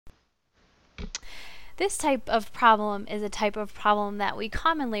This type of problem is a type of problem that we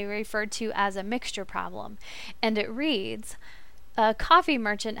commonly refer to as a mixture problem, and it reads, a coffee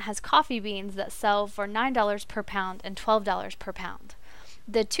merchant has coffee beans that sell for $9 per pound and $12 per pound.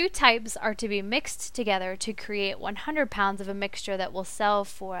 The two types are to be mixed together to create 100 pounds of a mixture that will sell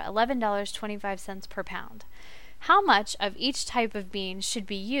for $11.25 per pound. How much of each type of bean should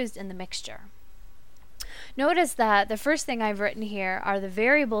be used in the mixture? Notice that the first thing I've written here are the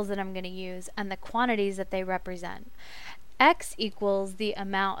variables that I'm going to use and the quantities that they represent. X equals the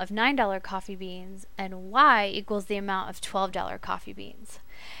amount of $9 coffee beans and Y equals the amount of $12 coffee beans.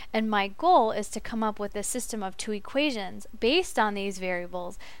 And my goal is to come up with a system of two equations based on these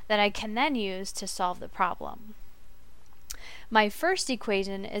variables that I can then use to solve the problem. My first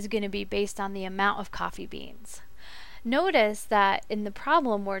equation is going to be based on the amount of coffee beans. Notice that in the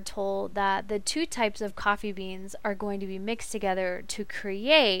problem we're told that the two types of coffee beans are going to be mixed together to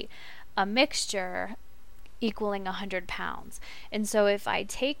create a mixture equaling 100 pounds. And so if I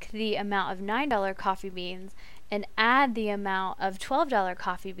take the amount of $9 coffee beans and add the amount of $12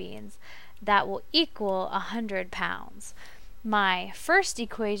 coffee beans, that will equal 100 pounds. My first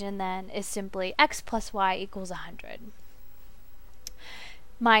equation then is simply x plus y equals 100.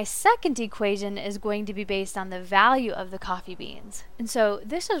 My second equation is going to be based on the value of the coffee beans. And so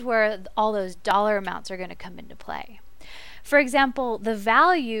this is where all those dollar amounts are going to come into play. For example, the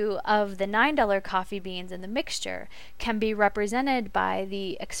value of the $9 coffee beans in the mixture can be represented by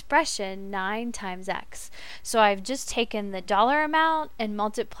the expression 9 times x. So I've just taken the dollar amount and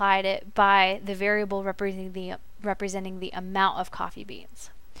multiplied it by the variable representing the amount of coffee beans.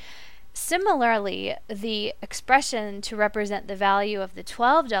 Similarly, the expression to represent the value of the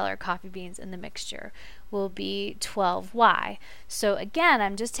 $12 coffee beans in the mixture will be 12y. So again,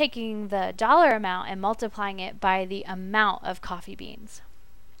 I'm just taking the dollar amount and multiplying it by the amount of coffee beans.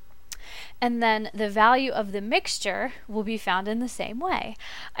 And then the value of the mixture will be found in the same way.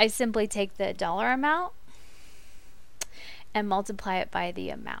 I simply take the dollar amount and multiply it by the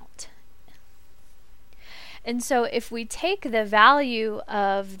amount. And so if we take the value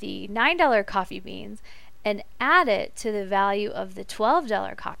of the $9 coffee beans and add it to the value of the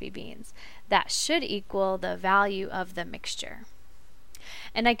 $12 coffee beans, that should equal the value of the mixture.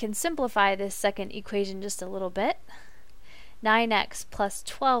 And I can simplify this second equation just a little bit. 9x plus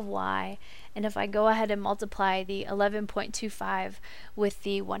 12y, and if I go ahead and multiply the 11.25 with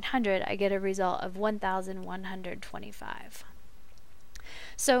the 100, I get a result of 1,125.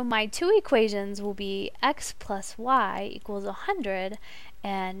 So my two equations will be x plus y equals 100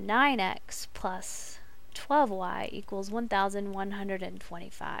 and 9x plus 12y equals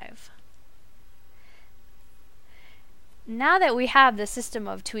 1,125. Now that we have the system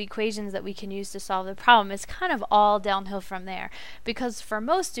of two equations that we can use to solve the problem, it's kind of all downhill from there, because for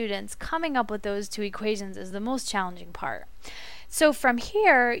most students, coming up with those two equations is the most challenging part. So from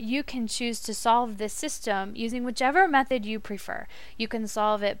here, you can choose to solve this system using whichever method you prefer. You can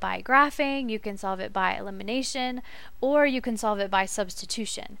solve it by graphing, you can solve it by elimination, or you can solve it by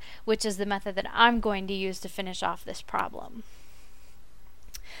substitution, which is the method that I'm going to use to finish off this problem.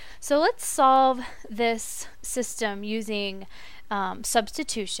 So let's solve this system using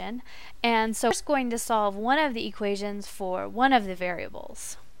substitution. And so we're just going to solve one of the equations for one of the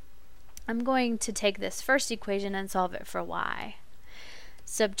variables. I'm going to take this first equation and solve it for y.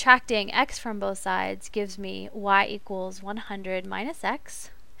 Subtracting x from both sides gives me y equals 100 minus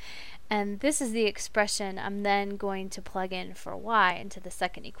x. And this is the expression I'm then going to plug in for y into the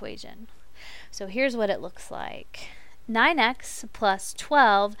second equation. So here's what it looks like. 9x plus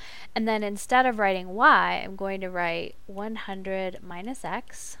 12, and then instead of writing y, I'm going to write 100 minus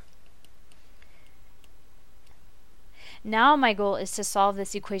x. Now my goal is to solve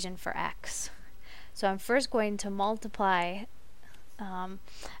this equation for x. So I'm first going to multiply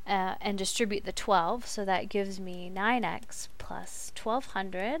and distribute the 12, so that gives me 9x plus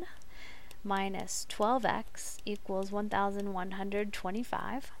 1200 minus 12x equals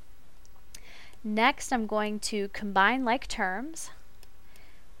 1,125. Next, I'm going to combine like terms,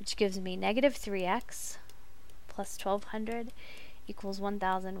 which gives me negative 3x plus 1200 equals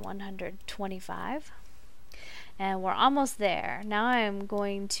 1,125. And we're almost there. Now I'm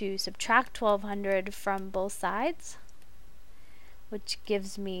going to subtract 1200 from both sides, which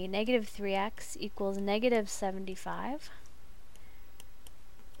gives me negative 3x equals negative 75.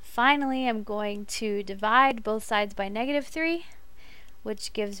 Finally, I'm going to divide both sides by negative 3,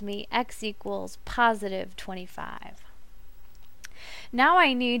 which gives me x equals positive 25. Now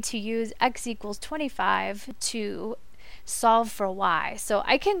I need to use x equals 25 to solve for y. So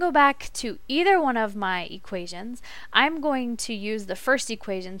I can go back to either one of my equations. I'm going to use the first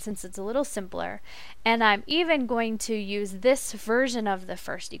equation since it's a little simpler, and I'm even going to use this version of the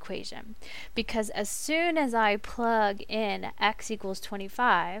first equation, because as soon as I plug in x equals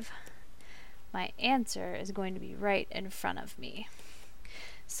 25, my answer is going to be right in front of me.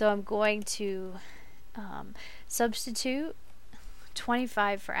 So I'm going to substitute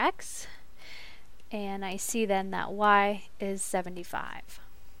 25 for x, and I see then that y is 75.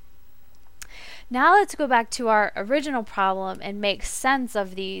 Now let's go back to our original problem and make sense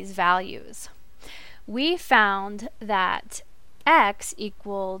of these values. We found that x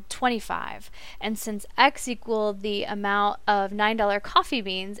equaled 25, and since x equaled the amount of $9 coffee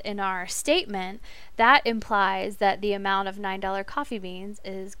beans in our statement, that implies that the amount of $9 coffee beans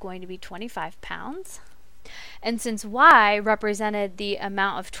is going to be 25 pounds. And since y represented the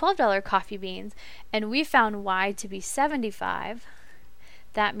amount of $12 coffee beans, and we found y to be 75,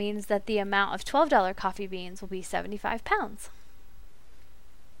 that means that the amount of $12 coffee beans will be 75 pounds.